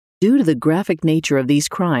Due to the graphic nature of these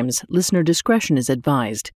crimes, listener discretion is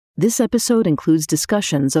advised. This episode includes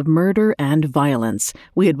discussions of murder and violence.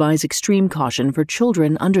 We advise extreme caution for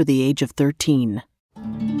children under the age of 13.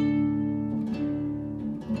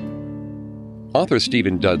 Author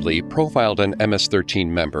Stephen Dudley profiled an MS-13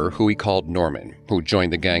 member who he called Norman, who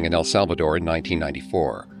joined the gang in El Salvador in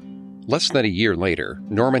 1994. Less than a year later,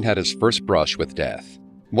 Norman had his first brush with death.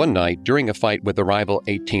 One night, during a fight with the rival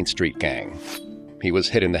 18th Street gang, he was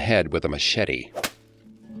hit in the head with a machete.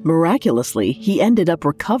 Miraculously, he ended up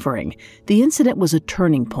recovering. The incident was a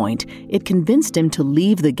turning point. It convinced him to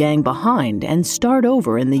leave the gang behind and start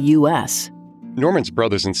over in the U.S. Norman's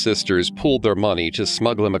brothers and sisters pooled their money to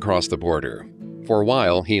smuggle him across the border. For a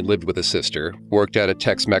while, he lived with a sister, worked at a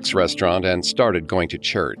Tex-Mex restaurant, and started going to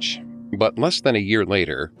church. But less than a year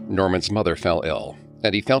later, Norman's mother fell ill,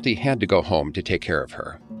 and he felt he had to go home to take care of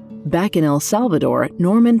her. Back in El Salvador,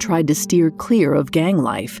 Norman tried to steer clear of gang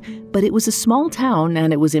life, but it was a small town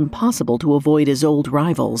and it was impossible to avoid his old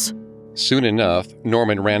rivals. Soon enough,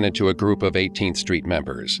 Norman ran into a group of 18th Street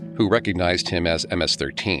members who recognized him as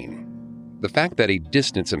MS-13. The fact that he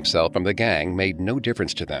distanced himself from the gang made no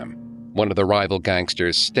difference to them. One of the rival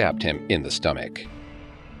gangsters stabbed him in the stomach.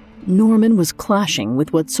 Norman was clashing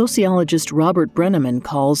with what sociologist Robert Brenneman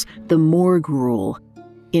calls the Morgue rule.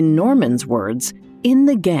 In Norman's words, in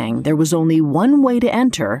the gang, there was only one way to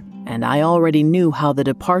enter, and I already knew how the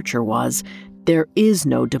departure was. There is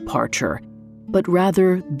no departure, but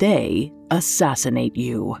rather they assassinate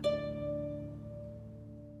you.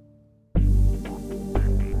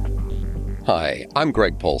 Hi, I'm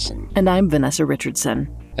Greg Polson. And I'm Vanessa Richardson.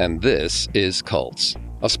 And this is Cults,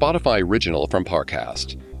 a Spotify original from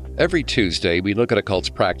Parcast. Every Tuesday, we look at a cult's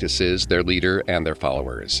practices, their leader, and their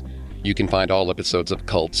followers. You can find all episodes of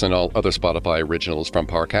Cults and all other Spotify originals from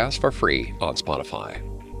Parcast for free on Spotify.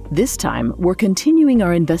 This time, we're continuing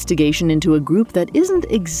our investigation into a group that isn't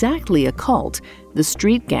exactly a cult, the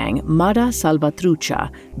street gang Mara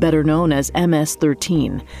Salvatrucha, better known as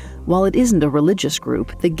MS-13. While it isn't a religious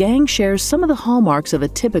group, the gang shares some of the hallmarks of a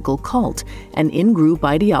typical cult, an in-group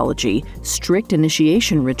ideology, strict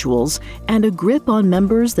initiation rituals, and a grip on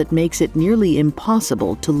members that makes it nearly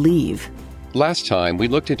impossible to leave. Last time, we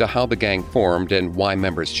looked into how the gang formed and why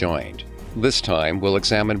members joined. This time, we'll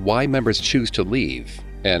examine why members choose to leave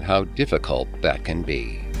and how difficult that can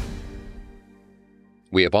be.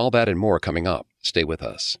 We have all that and more coming up. Stay with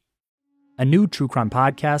us. A new true crime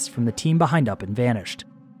podcast from the team behind Up and Vanished.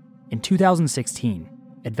 In 2016,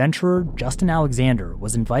 adventurer Justin Alexander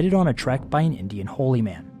was invited on a trek by an Indian holy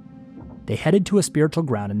man. They headed to a spiritual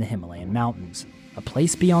ground in the Himalayan mountains, a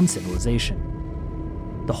place beyond civilization.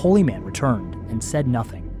 The holy man returned and said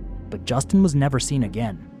nothing, but Justin was never seen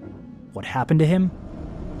again. What happened to him?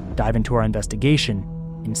 Dive into our investigation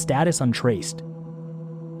in Status Untraced.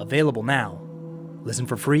 Available now. Listen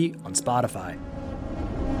for free on Spotify.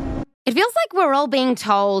 It feels like we're all being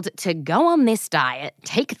told to go on this diet,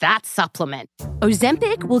 take that supplement.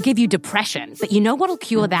 Ozempic will give you depression, but you know what'll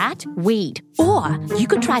cure that? Weed. Or you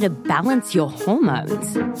could try to balance your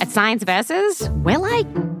hormones. At Science Versus, we're like...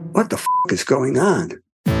 What the is going on?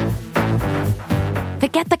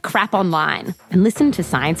 Forget the crap online and listen to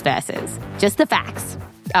Science Versus. Just the facts.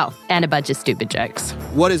 Oh, and a bunch of stupid jokes.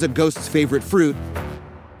 What is a ghost's favorite fruit?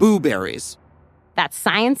 Blueberries. That's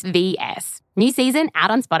Science VS. New season out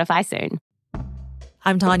on Spotify soon.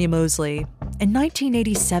 I'm Tanya Mosley. In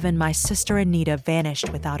 1987, my sister Anita vanished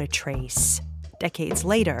without a trace. Decades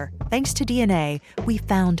later, thanks to DNA, we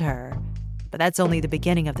found her. But that's only the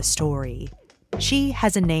beginning of the story. She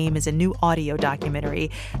Has a Name is a new audio documentary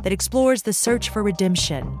that explores the search for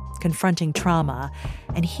redemption, confronting trauma,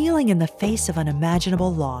 and healing in the face of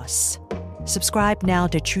unimaginable loss. Subscribe now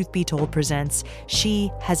to Truth Be Told presents She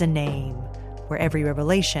Has a Name, where every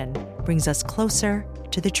revelation brings us closer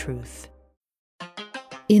to the truth.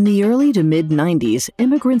 In the early to mid-90s,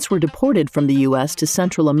 immigrants were deported from the U.S. to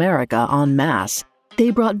Central America en masse.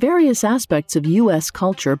 They brought various aspects of U.S.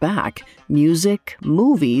 culture back: music,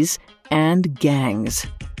 movies, and gangs.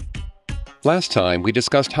 Last time, we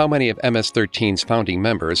discussed how many of MS-13's founding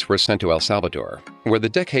members were sent to El Salvador, where the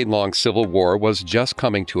decade-long civil war was just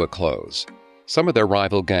coming to a close. Some of their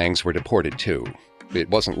rival gangs were deported too. It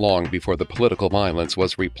wasn't long before the political violence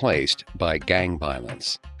was replaced by gang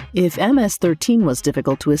violence. If MS-13 was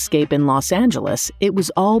difficult to escape in Los Angeles, it was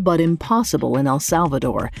all but impossible in El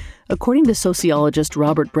Salvador. According to sociologist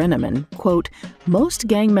Robert Brenneman, quote, most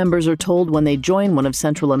gang members are told when they join one of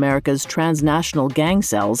Central America's transnational gang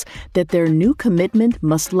cells that their new commitment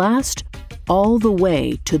must last all the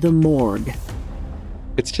way to the morgue.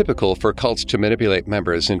 It's typical for cults to manipulate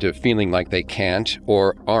members into feeling like they can't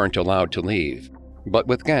or aren't allowed to leave. But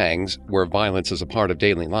with gangs, where violence is a part of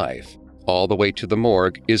daily life, all the way to the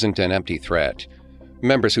morgue isn't an empty threat.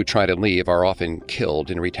 Members who try to leave are often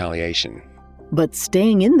killed in retaliation. But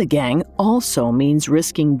staying in the gang also means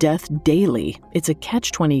risking death daily. It's a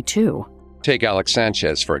catch-22. Take Alex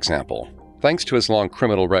Sanchez, for example. Thanks to his long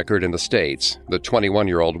criminal record in the States, the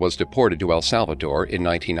 21-year-old was deported to El Salvador in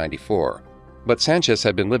 1994. But Sanchez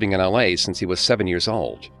had been living in LA since he was 7 years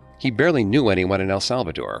old. He barely knew anyone in El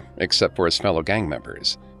Salvador, except for his fellow gang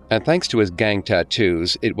members. And thanks to his gang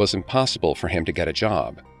tattoos, it was impossible for him to get a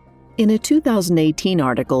job. In a 2018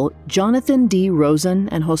 article, Jonathan D. Rosen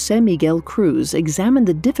and Jose Miguel Cruz examined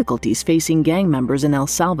the difficulties facing gang members in El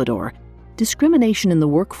Salvador. Discrimination in the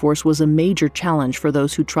workforce was a major challenge for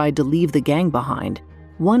those who tried to leave the gang behind.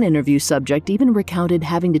 One interview subject even recounted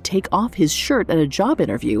having to take off his shirt at a job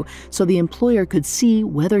interview so the employer could see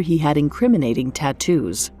whether he had incriminating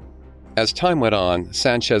tattoos. As time went on,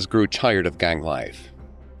 Sanchez grew tired of gang life.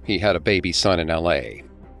 He had a baby son in LA.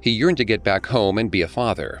 He yearned to get back home and be a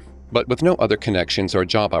father, but with no other connections or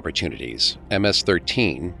job opportunities,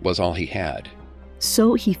 MS-13 was all he had.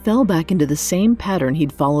 So he fell back into the same pattern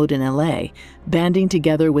he'd followed in LA, banding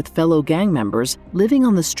together with fellow gang members, living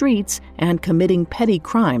on the streets, and committing petty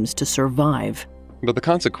crimes to survive. But the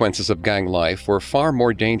consequences of gang life were far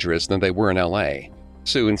more dangerous than they were in LA.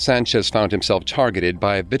 Soon, Sanchez found himself targeted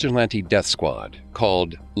by a vigilante death squad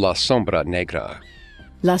called La Sombra Negra.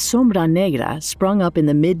 La Sombra Negra sprung up in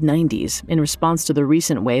the mid-90s in response to the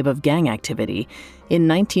recent wave of gang activity. In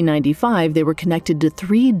 1995, they were connected to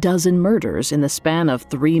 36 murders in the span of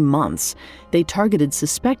 3 months. They targeted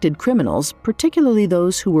suspected criminals, particularly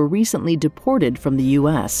those who were recently deported from the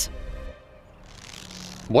U.S.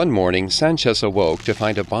 One morning, Sanchez awoke to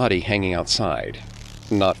find a body hanging outside,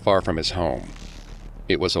 not far from his home.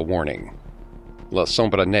 It was a warning. La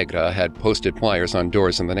Sombra Negra had posted flyers on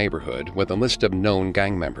doors in the neighborhood with a list of known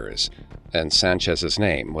gang members, and Sanchez's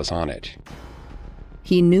name was on it.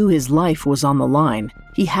 He knew his life was on the line.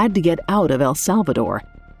 He had to get out of El Salvador.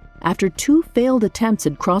 After 2 failed attempts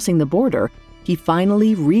at crossing the border, he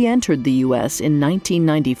finally re-entered the U.S. in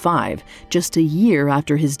 1995, just a year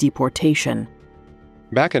after his deportation.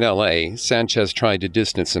 Back in L.A., Sanchez tried to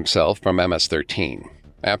distance himself from MS-13.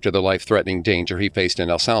 After the life-threatening danger he faced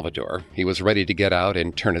in El Salvador, he was ready to get out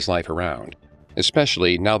and turn his life around,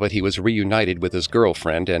 especially now that he was reunited with his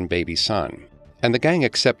girlfriend and baby son. And the gang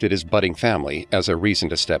accepted his budding family as a reason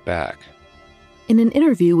to step back. In an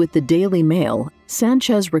interview with the Daily Mail,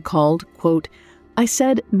 Sanchez recalled, quote, "I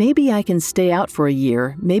said, maybe I can stay out for a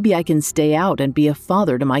year, maybe I can stay out and be a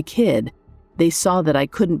father to my kid. They saw that I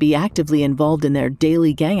couldn't be actively involved in their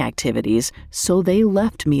daily gang activities, so they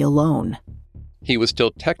left me alone." He was still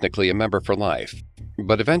technically a member for life,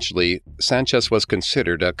 but eventually Sanchez was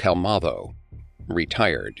considered a calmado,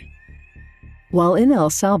 retired. While in El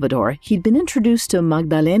Salvador, he'd been introduced to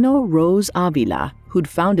Magdaleno Rose Avila, who'd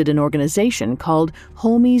founded an organization called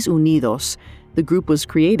Homies Unidos. The group was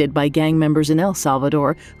created by gang members in El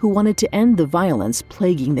Salvador who wanted to end the violence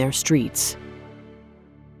plaguing their streets.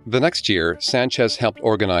 The next year, Sanchez helped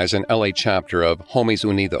organize an LA chapter of Homies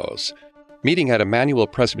Unidos, meeting at Emmanuel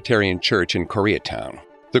Presbyterian Church in Koreatown.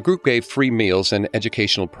 The group gave free meals and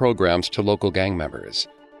educational programs to local gang members.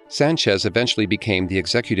 Sanchez eventually became the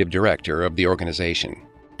executive director of the organization.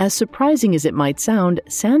 As surprising as it might sound,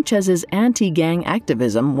 Sanchez's anti-gang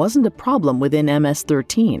activism wasn't a problem within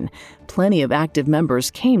MS-13. Plenty of active members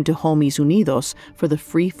came to Homies Unidos for the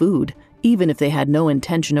free food, even if they had no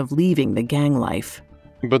intention of leaving the gang life.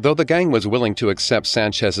 But though the gang was willing to accept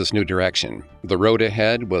Sanchez's new direction, the road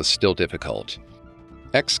ahead was still difficult.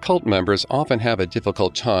 Ex-cult members often have a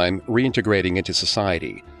difficult time reintegrating into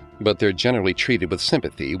society, but they're generally treated with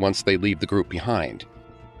sympathy once they leave the group behind.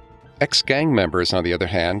 Ex-gang members, on the other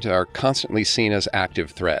hand, are constantly seen as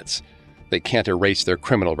active threats. They can't erase their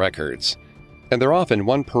criminal records, and they're often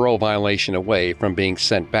one parole violation away from being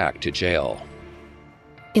sent back to jail.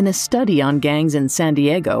 In a study on gangs in San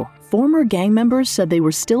Diego, former gang members said they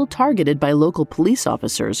were still targeted by local police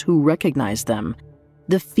officers who recognized them.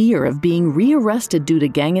 The fear of being rearrested due to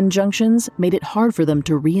gang injunctions made it hard for them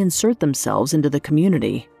to reinsert themselves into the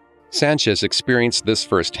community. Sanchez experienced this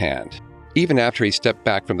firsthand. Even after he stepped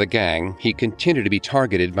back from the gang, he continued to be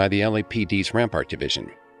targeted by the LAPD's Rampart Division,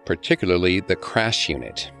 particularly the CRASH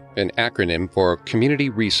Unit, an acronym for Community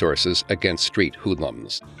Resources Against Street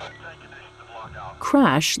Hoodlums.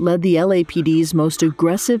 CRASH led the LAPD's most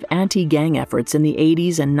aggressive anti-gang efforts in the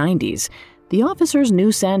 80s and 90s. The officers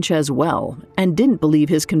knew Sanchez well and didn't believe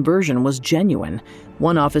his conversion was genuine.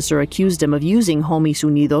 One officer accused him of using Homies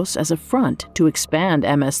Unidos as a front to expand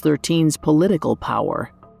MS-13's political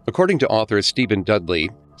power. According to author Stephen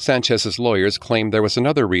Dudley, Sanchez's lawyers claimed there was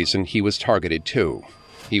another reason he was targeted too.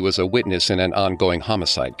 He was a witness in an ongoing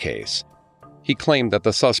homicide case. He claimed that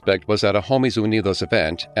the suspect was at a Homies Unidos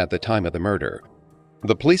event at the time of the murder.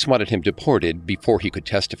 The police wanted him deported before he could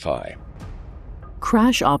testify.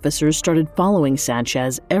 Crash officers started following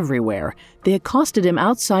Sanchez everywhere. They accosted him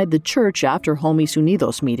outside the church after Homies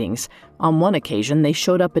Unidos meetings. On one occasion, they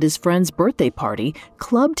showed up at his friend's birthday party,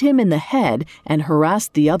 clubbed him in the head, and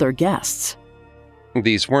harassed the other guests.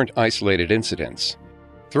 These weren't isolated incidents.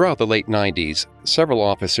 Throughout the late 90s, several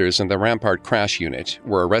officers in the Rampart Crash Unit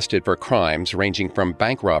were arrested for crimes ranging from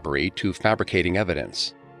bank robbery to fabricating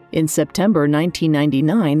evidence. In September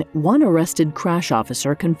 1999, one arrested crash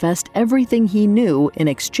officer confessed everything he knew in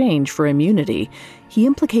exchange for immunity. He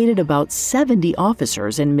implicated about 70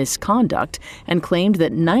 officers in misconduct and claimed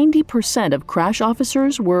that 90% of crash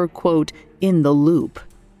officers were, quote, in the loop.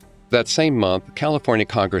 That same month, California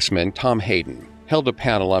Congressman Tom Hayden held a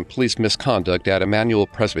panel on police misconduct at Emmanuel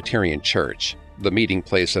Presbyterian Church, the meeting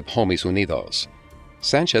place of Homies Unidos.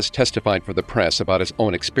 Sanchez testified for the press about his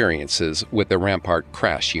own experiences with the Rampart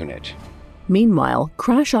Crash Unit. Meanwhile,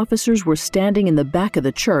 crash officers were standing in the back of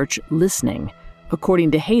the church listening.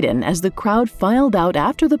 According to Hayden, as the crowd filed out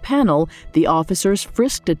after the panel, the officers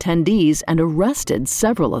frisked attendees and arrested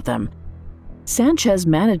several of them. Sanchez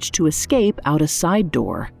managed to escape out a side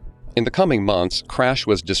door. In the coming months, Crash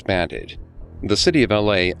was disbanded. The city of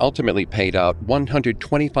LA ultimately paid out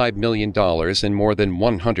 $125 million in more than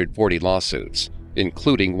 140 lawsuits,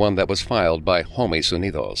 including one that was filed by Homies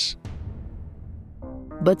Unidos.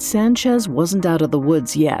 But Sanchez wasn't out of the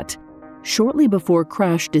woods yet. Shortly before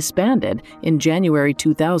Crash disbanded, in January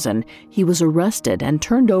 2000, he was arrested and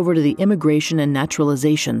turned over to the Immigration and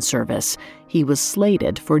Naturalization Service. He was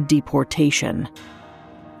slated for deportation.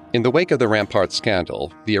 In the wake of the Rampart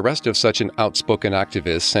scandal, the arrest of such an outspoken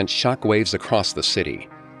activist sent shockwaves across the city.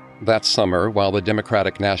 That summer, while the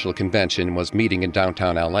Democratic National Convention was meeting in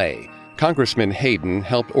downtown LA, Congressman Hayden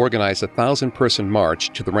helped organize a 1,000-person march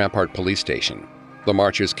to the Rampart police station. The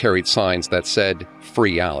marchers carried signs that said,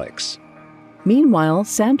 "Free Alex." Meanwhile,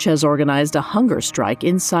 Sanchez organized a hunger strike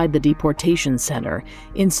inside the deportation center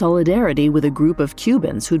in solidarity with a group of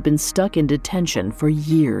Cubans who'd been stuck in detention for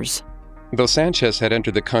years. Though Sanchez had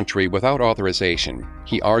entered the country without authorization,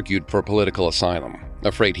 he argued for political asylum,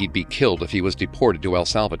 afraid he'd be killed if he was deported to El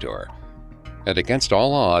Salvador. And against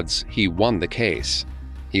all odds, he won the case.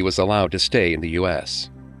 He was allowed to stay in the U.S.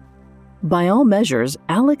 By all measures,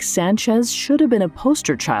 Alex Sanchez should have been a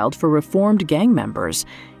poster child for reformed gang members.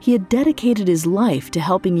 He had dedicated his life to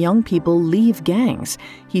helping young people leave gangs.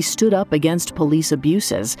 He stood up against police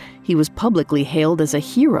abuses. He was publicly hailed as a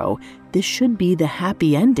hero. This should be the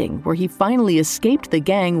happy ending, where he finally escaped the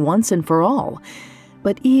gang once and for all.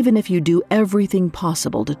 But even if you do everything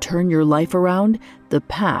possible to turn your life around, the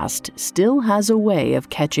past still has a way of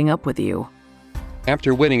catching up with you.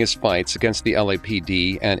 After winning his fights against the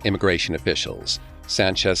LAPD and immigration officials,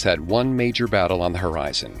 Sanchez had one major battle on the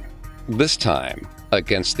horizon. This time,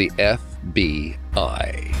 against the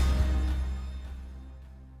FBI.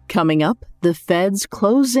 Coming up, the feds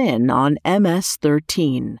close in on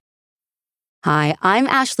MS-13. Hi, I'm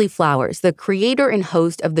Ashley Flowers, the creator and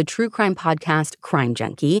host of the true crime podcast Crime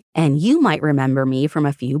Junkie, and you might remember me from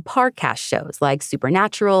a few podcast shows like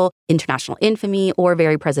Supernatural, International Infamy, or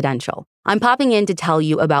Very Presidential. I'm popping in to tell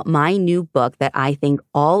you about my new book that I think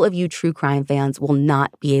all of you true crime fans will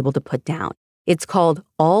not be able to put down. It's called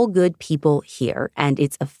All Good People Here, and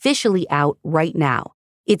it's officially out right now.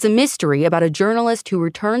 It's a mystery about a journalist who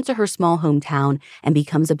returns to her small hometown and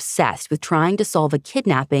becomes obsessed with trying to solve a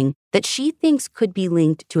kidnapping that she thinks could be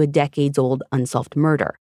linked to a decades-old unsolved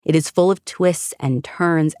murder. It is full of twists and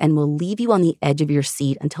turns and will leave you on the edge of your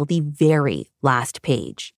seat until the very last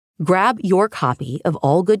page. Grab your copy of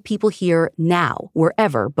All Good People Here now,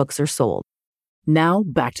 wherever books are sold. Now,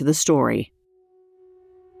 back to the story.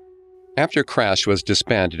 After Crash was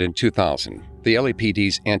disbanded in 2000, the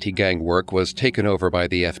LAPD's anti-gang work was taken over by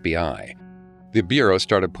the FBI. The Bureau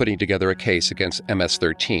started putting together a case against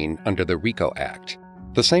MS-13 under the RICO Act,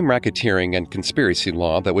 the same racketeering and conspiracy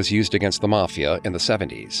law that was used against the mafia in the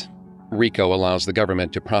 70s. RICO allows the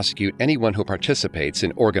government to prosecute anyone who participates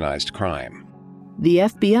in organized crime. The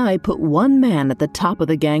FBI put one man at the top of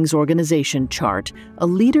the gang's organization chart, a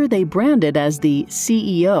leader they branded as the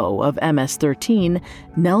CEO of MS-13,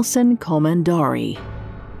 Nelson Comandari.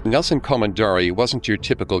 Nelson Comandari wasn't your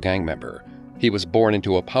typical gang member. He was born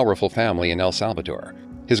into a powerful family in El Salvador.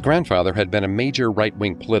 His grandfather had been a major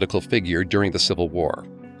right-wing political figure during the Civil War,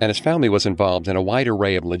 and his family was involved in a wide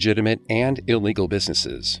array of legitimate and illegal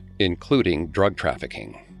businesses, including drug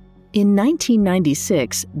trafficking. In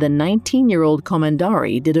 1996, the 19-year-old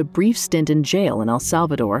Comandari did a brief stint in jail in El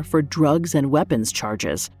Salvador for drugs and weapons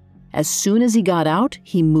charges. As soon as he got out,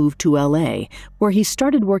 he moved to LA, where he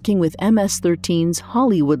started working with MS-13's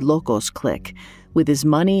Hollywood Locos clique. With his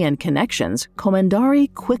money and connections,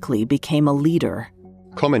 Comandari quickly became a leader.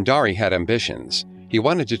 Comandari had ambitions. He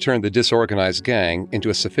wanted to turn the disorganized gang into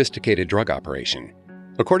a sophisticated drug operation.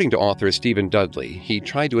 According to author Stephen Dudley, he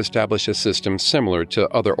tried to establish a system similar to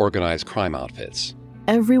other organized crime outfits.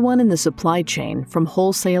 Everyone in the supply chain, from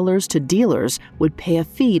wholesalers to dealers, would pay a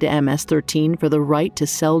fee to MS-13 for the right to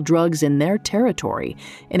sell drugs in their territory.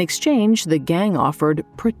 In exchange, the gang offered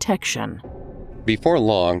protection. Before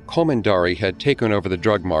long, Comandari had taken over the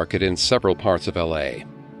drug market in several parts of LA.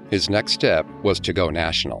 His next step was to go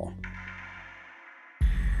national.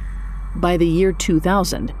 By the year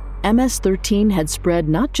 2000, MS-13 had spread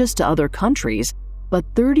not just to other countries, but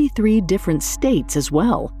 33 different states as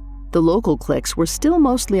well. The local cliques were still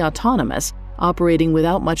mostly autonomous, operating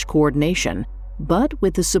without much coordination, but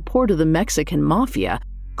with the support of the Mexican mafia,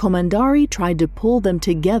 Comandari tried to pull them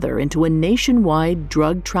together into a nationwide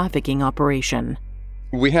drug trafficking operation.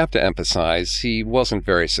 We have to emphasize he wasn't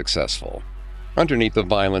very successful. Underneath the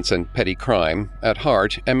violence and petty crime, at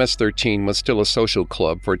heart, MS-13 was still a social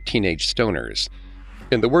club for teenage stoners.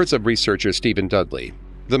 In the words of researcher Stephen Dudley,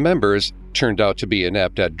 the members turned out to be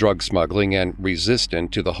inept at drug smuggling and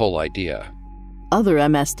resistant to the whole idea. Other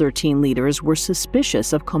MS-13 leaders were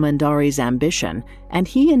suspicious of Comandari's ambition, and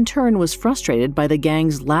he in turn was frustrated by the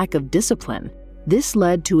gang's lack of discipline. This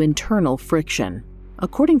led to internal friction.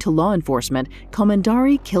 According to law enforcement,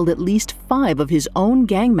 Comandari killed at least 5 of his own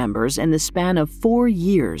gang members in the span of 4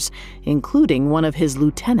 years, including one of his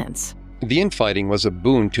lieutenants. The infighting was a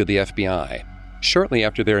boon to the FBI. Shortly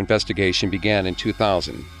after their investigation began in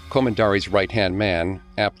 2000, Comandari's right-hand man,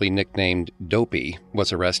 aptly nicknamed Dopey,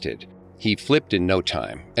 was arrested. He flipped in no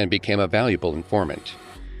time and became a valuable informant.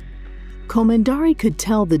 Comandari could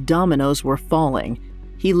tell the dominoes were falling.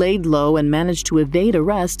 He laid low and managed to evade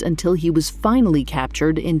arrest until he was finally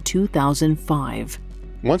captured in 2005.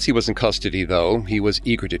 Once he was in custody, though, he was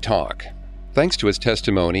eager to talk. Thanks to his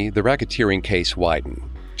testimony, the racketeering case widened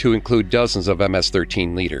to include dozens of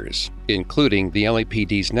MS-13 leaders, including the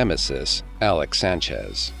LAPD's nemesis, Alex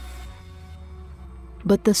Sanchez.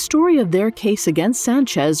 But the story of their case against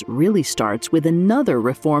Sanchez really starts with another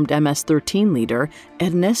reformed MS-13 leader,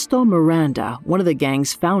 Ernesto Miranda, one of the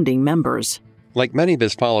gang's founding members. Like many of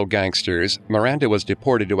his fellow gangsters, Miranda was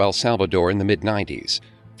deported to El Salvador in the mid-90s.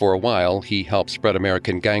 For a while, he helped spread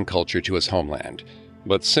American gang culture to his homeland.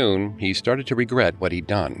 But soon, he started to regret what he'd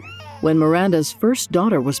done. When Miranda's first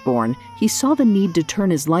daughter was born, he saw the need to turn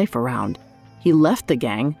his life around. He left the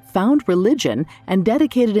gang, found religion, and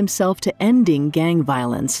dedicated himself to ending gang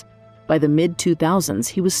violence. By the mid-2000s,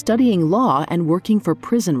 he was studying law and working for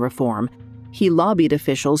prison reform. He lobbied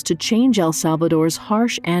officials to change El Salvador's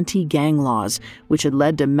harsh anti-gang laws, which had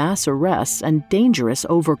led to mass arrests and dangerous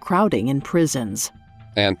overcrowding in prisons.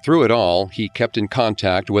 And through it all, he kept in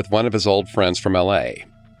contact with one of his old friends from LA,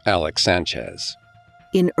 Alex Sanchez.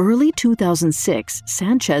 In early 2006,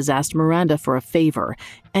 Sanchez asked Miranda for a favor.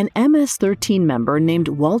 An MS-13 member named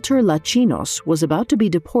Walter Lachinos was about to be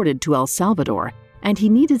deported to El Salvador, and he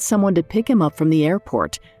needed someone to pick him up from the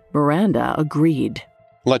airport. Miranda agreed.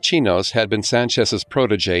 Lachinos had been Sanchez's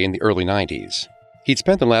protege in the early 90s. He'd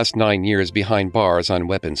spent the last 9 years behind bars on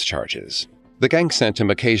weapons charges. The gang sent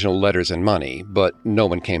him occasional letters and money, but no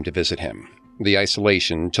one came to visit him. The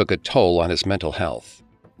isolation took a toll on his mental health.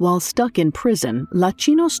 While stuck in prison,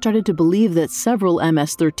 Lachinos started to believe that several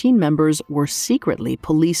MS-13 members were secretly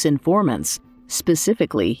police informants.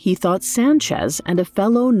 Specifically, he thought Sanchez and a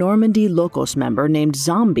fellow Normandy Locos member named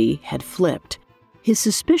Zombie had flipped. His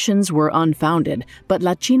suspicions were unfounded, but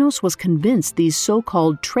Lachinos was convinced these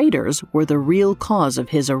so-called traitors were the real cause of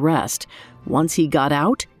his arrest. Once he got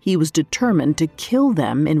out, he was determined to kill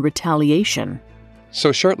them in retaliation.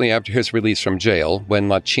 So shortly after his release from jail, when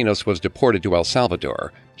Lachinos was deported to El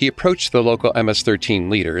Salvador, he approached the local MS-13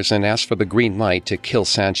 leaders and asked for the green light to kill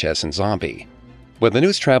Sanchez and Zombie. When the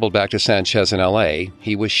news traveled back to Sanchez in LA,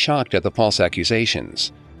 he was shocked at the false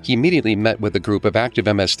accusations. He immediately met with a group of active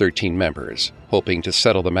MS-13 members, hoping to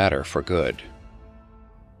settle the matter for good.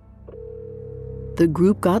 The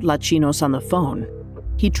group got Lachinos on the phone.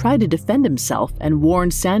 He tried to defend himself and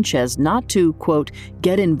warned Sanchez not to, quote,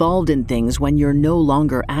 get involved in things when you're no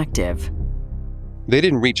longer active. They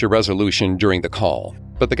didn't reach a resolution during the call,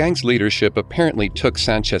 but the gang's leadership apparently took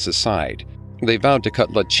Sanchez's side. They vowed to cut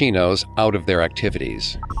Lachinos out of their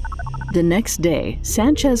activities. The next day,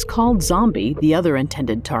 Sanchez called Zombie, the other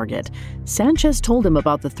intended target. Sanchez told him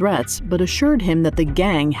about the threats, but assured him that the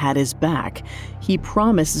gang had his back. He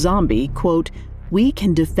promised Zombie, quote, "We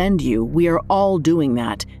can defend you. We are all doing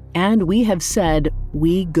that. And we have said,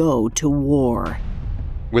 we go to war."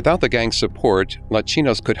 Without the gang's support,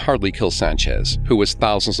 Lachinos could hardly kill Sanchez, who was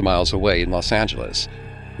thousands of miles away in Los Angeles.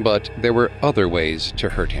 But there were other ways to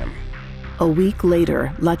hurt him. A week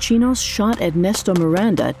later, Lachinos shot Ernesto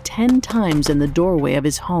Miranda 10 times in the doorway of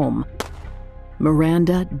his home.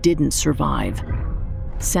 Miranda didn't survive.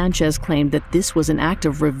 Sanchez claimed that this was an act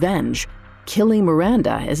of revenge. Killing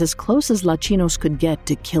Miranda is as close as Lachinos could get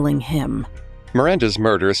to killing him. Miranda's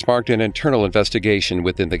murder sparked an internal investigation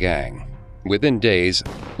within the gang. Within days,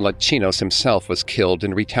 Lachinos himself was killed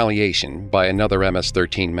in retaliation by another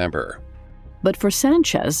MS-13 member. But for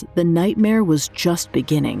Sanchez, the nightmare was just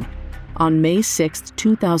beginning. On May 6,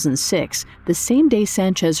 2006, the same day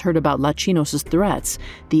Sanchez heard about Lachinos' threats,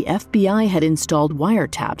 the FBI had installed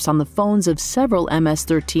wiretaps on the phones of several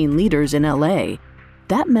MS-13 leaders in LA.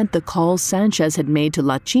 That meant the calls Sanchez had made to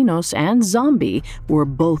Lachinos and Zombie were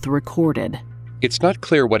both recorded. It's not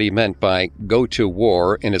clear what he meant by "go to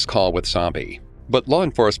war" in his call with Zombie, but law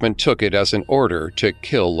enforcement took it as an order to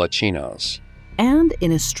kill Lachinos. And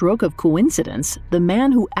in a stroke of coincidence, the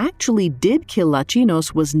man who actually did kill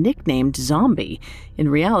Lachinos was nicknamed Zombie. In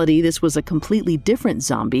reality, this was a completely different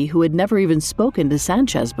Zombie who had never even spoken to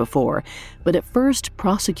Sanchez before. But at first,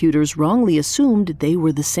 prosecutors wrongly assumed they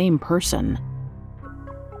were the same person.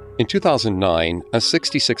 In 2009, a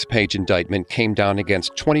 66-page indictment came down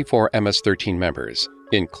against 24 MS-13 members,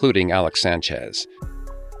 including Alex Sanchez.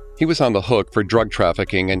 He was on the hook for drug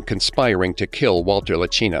trafficking and conspiring to kill Walter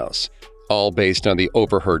Lachinos, all based on the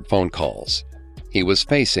overheard phone calls. He was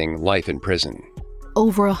facing life in prison.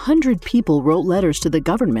 Over 100 people wrote letters to the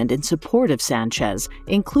government in support of Sanchez,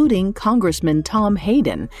 including Congressman Tom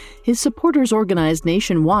Hayden. His supporters organized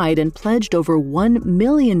nationwide and pledged over $1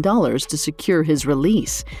 million to secure his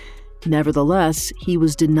release. Nevertheless, he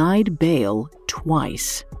was denied bail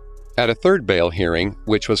twice. At a third bail hearing,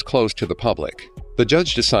 which was closed to the public, the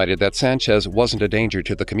judge decided that Sanchez wasn't a danger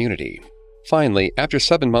to the community. Finally, after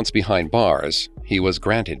 7 months behind bars, he was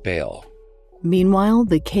granted bail. Meanwhile,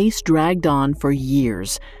 the case dragged on for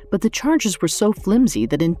years, but the charges were so flimsy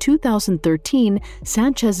that in 2013,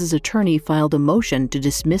 Sanchez's attorney filed a motion to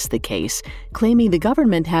dismiss the case, claiming the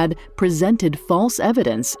government had presented false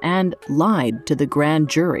evidence and lied to the grand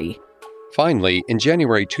jury. Finally, in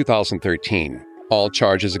January 2013, all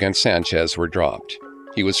charges against Sanchez were dropped.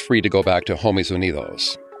 He was free to go back to Homies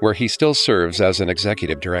Unidos, where he still serves as an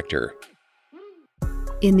executive director.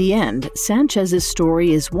 In the end, Sanchez's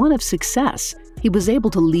story is one of success. He was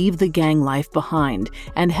able to leave the gang life behind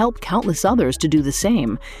and help countless others to do the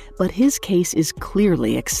same. But his case is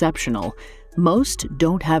clearly exceptional. Most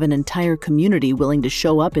don't have an entire community willing to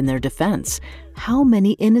show up in their defense. How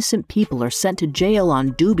many innocent people are sent to jail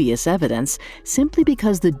on dubious evidence simply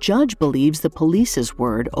because the judge believes the police's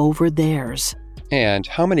word over theirs? And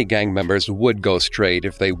how many gang members would go straight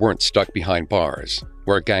if they weren't stuck behind bars,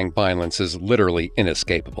 where gang violence is literally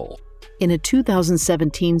inescapable? In a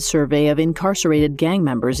 2017 survey of incarcerated gang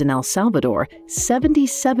members in El Salvador,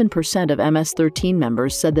 77% of MS-13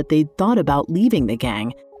 members said that they'd thought about leaving the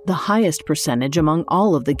gang, the highest percentage among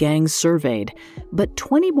all of the gangs surveyed. But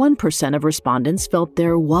 21% of respondents felt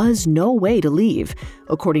there was no way to leave.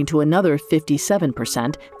 According to another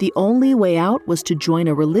 57%, the only way out was to join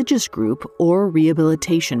a religious group or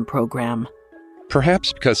rehabilitation program.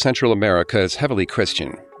 Perhaps because Central America is heavily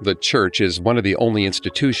Christian, the church is one of the only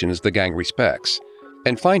institutions the gang respects,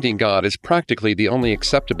 and finding God is practically the only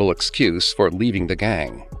acceptable excuse for leaving the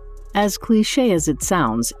gang. As cliché as it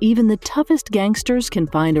sounds, even the toughest gangsters can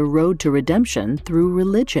find a road to redemption through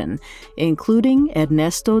religion, including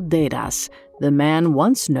Ernesto Dedas, the man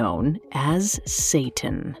once known as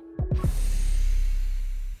Satan.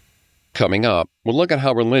 Coming up, we'll look at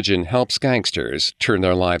how religion helps gangsters turn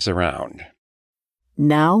their lives around.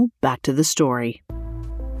 Now, back to the story.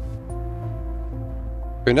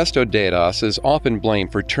 Ernesto Dedas is often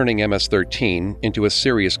blamed for turning MS-13 into a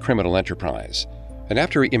serious criminal enterprise. And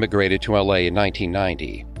after he immigrated to LA in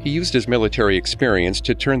 1990, he used his military experience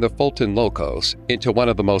to turn the Fulton Locos into one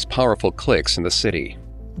of the most powerful cliques in the city.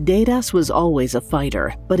 Dedas was always a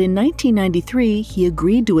fighter, but in 1993, he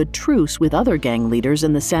agreed to a truce with other gang leaders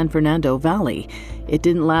in the San Fernando Valley. It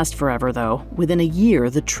didn't last forever, though. Within a year,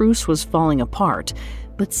 the truce was falling apart.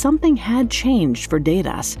 But something had changed for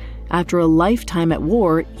Dedas. After a lifetime at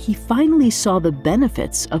war, he finally saw the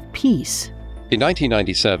benefits of peace. In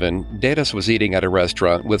 1997, Dedas was eating at a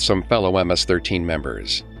restaurant with some fellow MS-13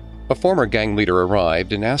 members. A former gang leader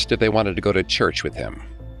arrived and asked if they wanted to go to church with him.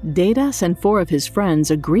 Dedas and 4 of his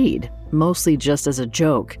friends agreed, mostly just as a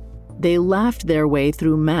joke. They laughed their way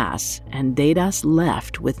through Mass, and Dedas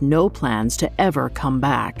left with no plans to ever come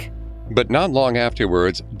back. But not long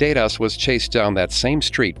afterwards, Dedas was chased down that same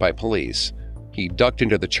street by police. He ducked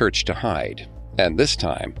into the church to hide, and this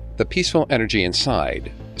time, the peaceful energy inside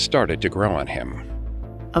started to grow on him.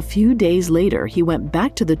 A few days later, he went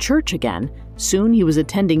back to the church again. Soon he was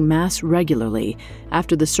attending Mass regularly.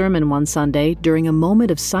 After the sermon one Sunday, during a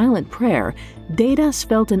moment of silent prayer, Dedas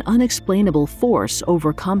felt an unexplainable force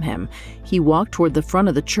overcome him. He walked toward the front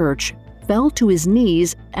of the church, fell to his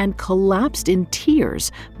knees, and collapsed in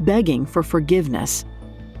tears, begging for forgiveness.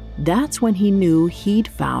 That's when he knew he'd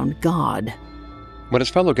found God. When his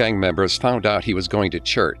fellow gang members found out he was going to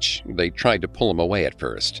church, they tried to pull him away at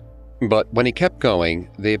first. But when he kept going,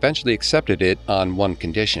 they eventually accepted it on one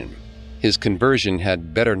condition. His conversion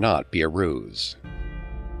had better not be a ruse.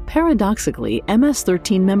 Paradoxically,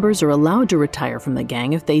 MS-13 members are allowed to retire from the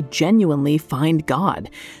gang if they genuinely find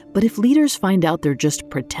God. But if leaders find out they're just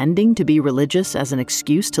pretending to be religious as an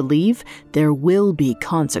excuse to leave, there will be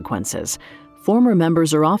consequences. Former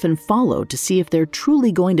members are often followed to see if they're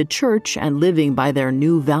truly going to church and living by their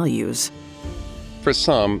new values. For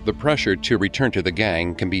some, the pressure to return to the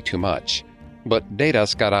gang can be too much. But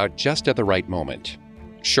Dedas got out just at the right moment.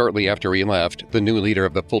 Shortly after he left, the new leader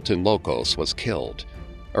of the Fulton Locos was killed.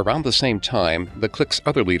 Around the same time, the clique's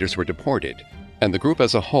other leaders were deported, and the group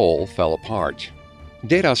as a whole fell apart.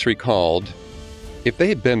 Dedas recalled, "If they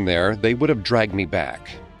had been there, they would have dragged me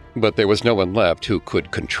back. But there was no one left who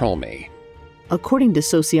could control me." According to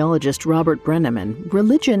sociologist Robert Brenneman,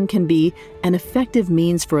 religion can be an effective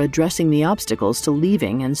means for addressing the obstacles to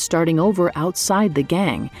leaving and starting over outside the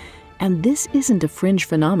gang. And this isn't a fringe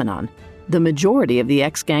phenomenon. The majority of the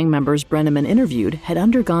ex-gang members Brenneman interviewed had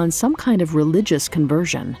undergone some kind of religious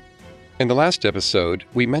conversion. In the last episode,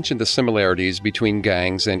 we mentioned the similarities between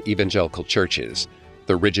gangs and evangelical churches,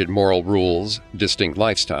 the rigid moral rules, distinct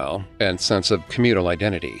lifestyle, and sense of communal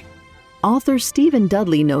identity. Author Stephen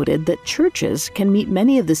Dudley noted that churches can meet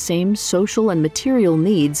many of the same social and material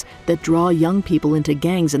needs that draw young people into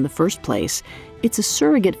gangs in the first place. It's a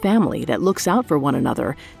surrogate family that looks out for one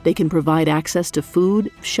another. They can provide access to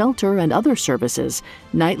food, shelter, and other services.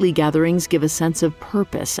 Nightly gatherings give a sense of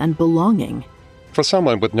purpose and belonging. For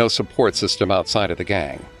someone with no support system outside of the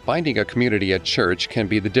gang, finding a community at church can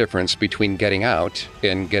be the difference between getting out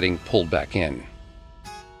and getting pulled back in.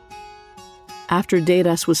 After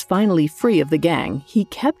Dedas was finally free of the gang, he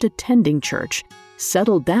kept attending church,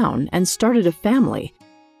 settled down, and started a family.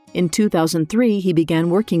 In 2003, he began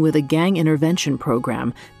working with a gang intervention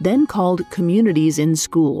program, then called Communities in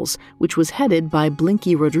Schools, which was headed by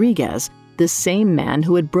Blinky Rodriguez, the same man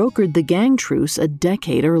who had brokered the gang truce a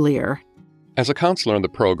decade earlier. As a counselor in the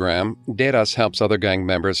program, Dedas helps other gang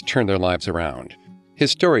members turn their lives around.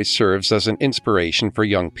 His story serves as an inspiration for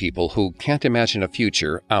young people who can't imagine a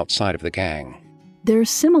future outside of the gang. There are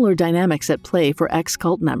similar dynamics at play for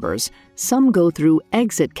ex-cult members. Some go through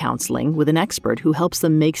exit counseling with an expert who helps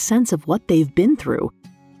them make sense of what they've been through.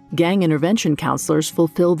 Gang intervention counselors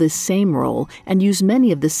fulfill this same role and use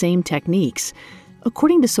many of the same techniques.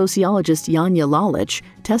 According to sociologist Janja Lalich,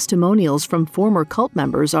 testimonials from former cult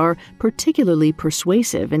members are particularly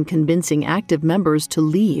persuasive in convincing active members to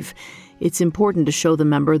leave. It's important to show the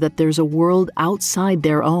member that there's a world outside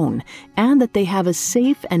their own and that they have a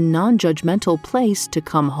safe and non-judgmental place to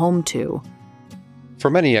come home to.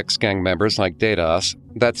 For many ex-gang members like Dedas,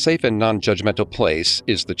 that safe and non-judgmental place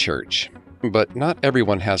is the church. But not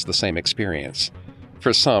everyone has the same experience.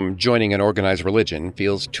 For some, joining an organized religion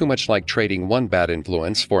feels too much like trading one bad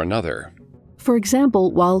influence for another. For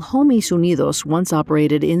example, while Homies Unidos once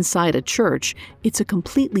operated inside a church, it's a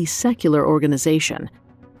completely secular organization.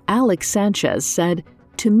 Alex Sanchez said,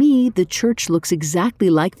 "To me, the church looks exactly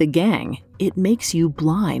like the gang. It makes you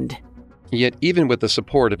blind." Yet even with the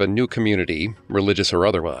support of a new community, religious or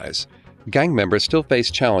otherwise, gang members still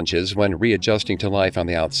face challenges when readjusting to life on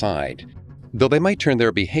the outside. Though they might turn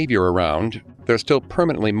their behavior around, they're still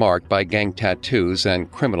permanently marked by gang tattoos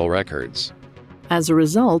and criminal records. As a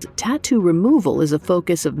result, tattoo removal is a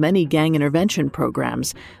focus of many gang intervention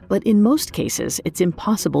programs, but in most cases, it's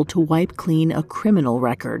impossible to wipe clean a criminal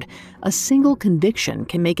record. A single conviction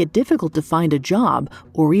can make it difficult to find a job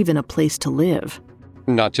or even a place to live.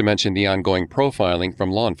 Not to mention the ongoing profiling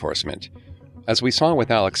from law enforcement. As we saw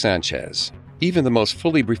with Alex Sanchez, even the most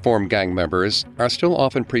fully reformed gang members are still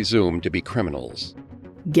often presumed to be criminals.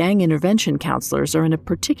 Gang intervention counselors are in a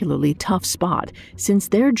particularly tough spot since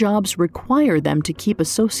their jobs require them to keep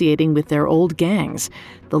associating with their old gangs.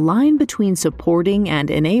 The line between supporting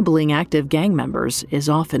and enabling active gang members is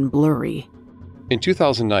often blurry. In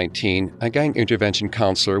 2019, a gang intervention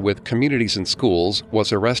counselor with Communities in Schools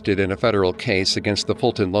was arrested in a federal case against the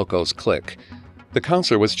Fulton Locos clique. The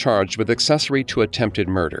counselor was charged with accessory to attempted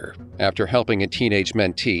murder after helping a teenage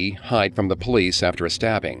mentee hide from the police after a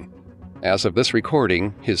stabbing. As of this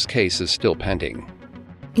recording, his case is still pending.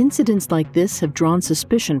 Incidents like this have drawn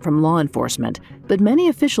suspicion from law enforcement, but many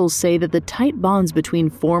officials say that the tight bonds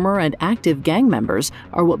between former and active gang members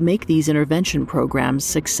are what make these intervention programs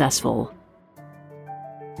successful.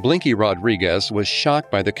 Blinky Rodriguez was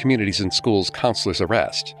shocked by the Communities in Schools counselor's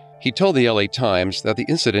arrest. He told the LA Times that the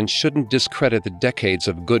incident shouldn't discredit the decades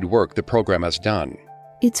of good work the program has done.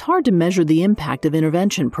 It's hard to measure the impact of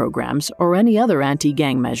intervention programs or any other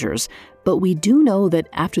anti-gang measures, but we do know that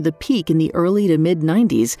after the peak in the early to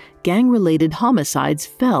mid-90s, gang-related homicides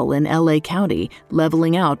fell in LA County,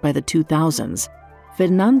 leveling out by the 2000s.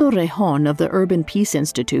 Fernando Rejon of the Urban Peace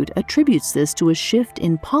Institute attributes this to a shift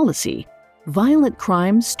in policy. Violent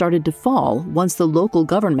crimes started to fall once the local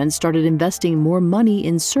government started investing more money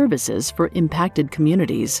in services for impacted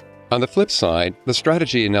communities. On the flip side, the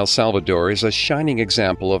strategy in El Salvador is a shining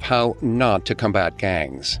example of how not to combat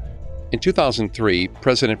gangs. In 2003,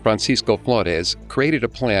 President Francisco Flores created a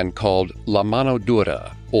plan called La Mano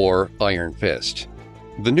Dura, or Iron Fist.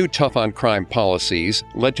 The new tough-on-crime policies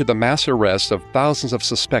led to the mass arrest of thousands of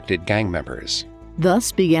suspected gang members.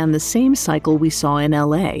 Thus began the same cycle we saw in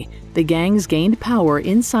LA. The gangs gained power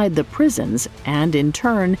inside the prisons and, in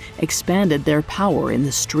turn, expanded their power in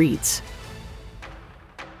the streets.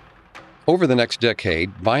 Over the next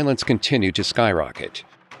decade, violence continued to skyrocket.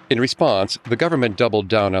 In response, the government doubled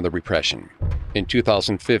down on the repression. In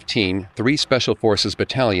 2015, 3 Special Forces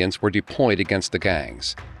battalions were deployed against the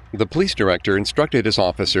gangs. The police director instructed his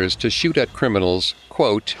officers to shoot at criminals,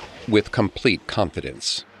 quote, with complete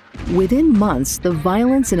confidence. Within months, the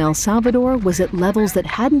violence in El Salvador was at levels that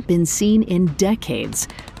hadn't been seen in decades.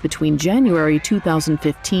 Between January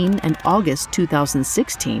 2015 and August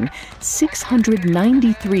 2016,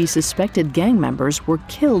 693 suspected gang members were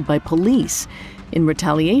killed by police. In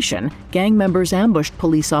retaliation, gang members ambushed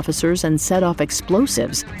police officers and set off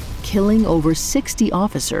explosives, killing over 60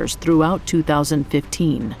 officers throughout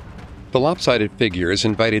 2015. The lopsided figures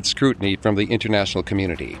invited scrutiny from the international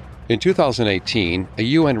community. In 2018, a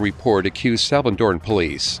UN report accused Salvadoran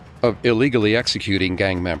police of illegally executing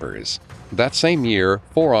gang members. That same year,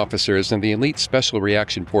 4 officers in the elite Special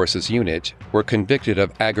Reaction Forces unit were convicted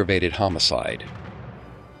of aggravated homicide.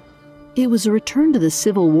 It was a return to the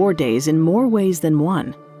Civil War days in more ways than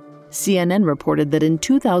one. CNN reported that in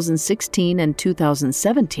 2016 and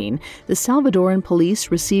 2017, the Salvadoran police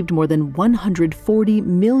received more than $140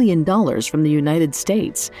 million from the United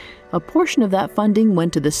States. A portion of that funding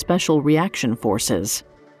went to the Special Reaction Forces.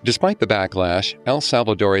 Despite the backlash, El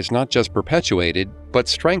Salvador has not just perpetuated, but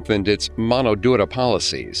strengthened its mano dura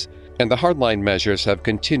policies, and the hardline measures have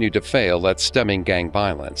continued to fail at stemming gang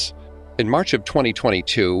violence. In March of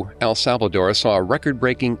 2022, El Salvador saw a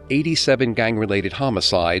record-breaking 87 gang-related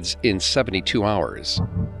homicides in 72 hours.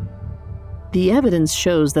 The evidence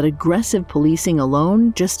shows that aggressive policing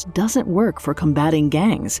alone just doesn't work for combating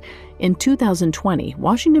gangs. In 2020,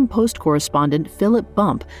 Washington Post correspondent Philip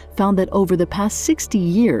Bump found that over the past 60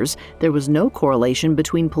 years, there was no correlation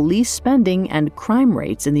between police spending and crime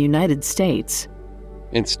rates in the United States.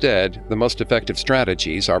 Instead, the most effective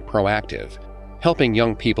strategies are proactive, helping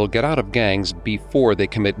young people get out of gangs before they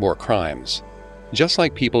commit more crimes. Just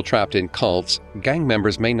like people trapped in cults, gang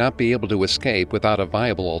members may not be able to escape without a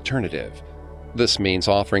viable alternative. This means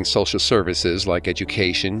offering social services like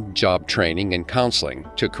education, job training, and counseling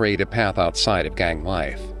to create a path outside of gang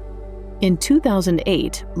life. In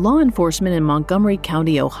 2008, law enforcement in Montgomery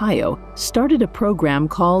County, Ohio, started a program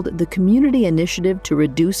called the Community Initiative to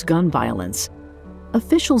Reduce Gun Violence.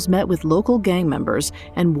 Officials met with local gang members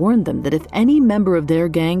and warned them that if any member of their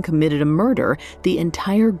gang committed a murder, the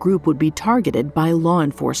entire group would be targeted by law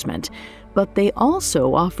enforcement. But they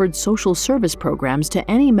also offered social service programs to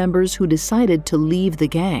any members who decided to leave the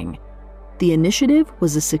gang. The initiative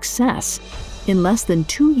was a success. In less than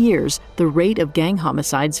 2 years, the rate of gang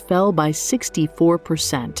homicides fell by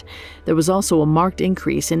 64%. There was also a marked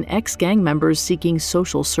increase in ex-gang members seeking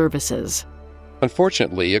social services.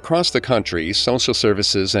 Unfortunately, across the country, social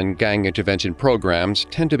services and gang intervention programs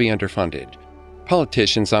tend to be underfunded.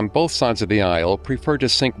 Politicians on both sides of the aisle prefer to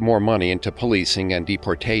sink more money into policing and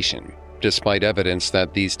deportation, despite evidence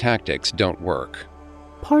that these tactics don't work.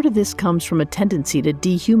 Part of this comes from a tendency to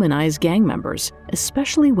dehumanize gang members,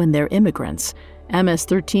 especially when they're immigrants.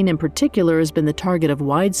 MS-13 in particular has been the target of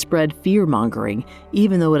widespread fear-mongering,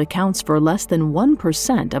 even though it accounts for less than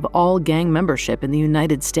 1% of all gang membership in the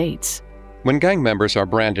United States. When gang members are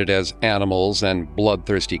branded as animals and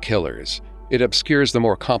bloodthirsty killers, it obscures the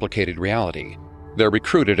more complicated reality. They're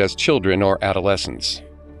recruited as children or adolescents.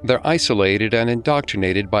 They're isolated and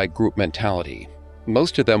indoctrinated by group mentality.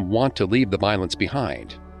 Most of them want to leave the violence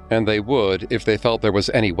behind, and they would if they felt there was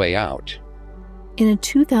any way out. In a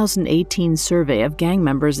 2018 survey of gang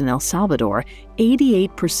members in El Salvador,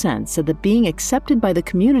 88% said that being accepted by the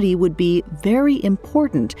community would be very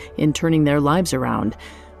important in turning their lives around.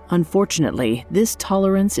 Unfortunately, this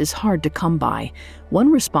tolerance is hard to come by.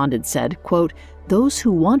 One respondent said, quote, "Those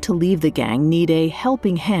who want to leave the gang need a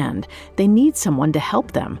helping hand. They need someone to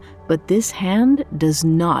help them, but this hand does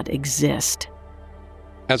not exist."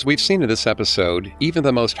 As we've seen in this episode, even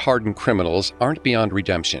the most hardened criminals aren't beyond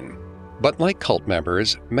redemption. But like cult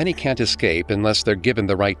members, many can't escape unless they're given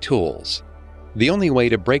the right tools. The only way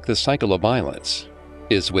to break the cycle of violence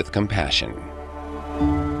is with compassion.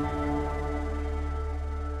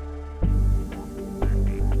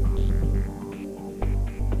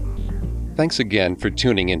 Thanks again for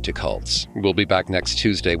tuning into Cults. We'll be back next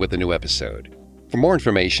Tuesday with a new episode. For more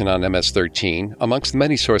information on MS-13, amongst the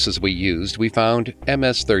many sources we used, we found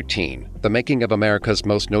MS-13, The Making of America's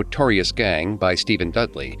Most Notorious Gang by Stephen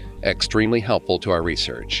Dudley, extremely helpful to our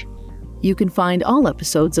research. You can find all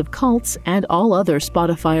episodes of Cults and all other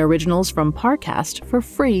Spotify originals from Parcast for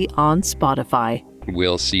free on Spotify.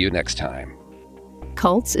 We'll see you next time.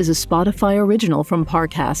 Cults is a Spotify original from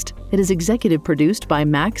Parcast. It is executive produced by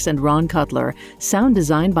Max and Ron Cutler, sound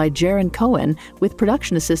designed by Jaron Cohen, with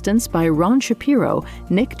production assistance by Ron Shapiro,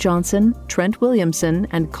 Nick Johnson, Trent Williamson,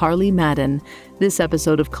 and Carly Madden. This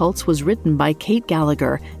episode of Cults was written by Kate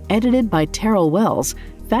Gallagher, edited by Terrell Wells,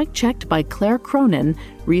 fact-checked by Claire Cronin,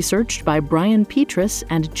 researched by Brian Petrus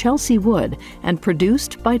and Chelsea Wood, and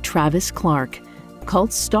produced by Travis Clark.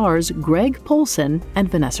 Cults stars Greg Polson and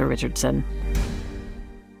Vanessa Richardson.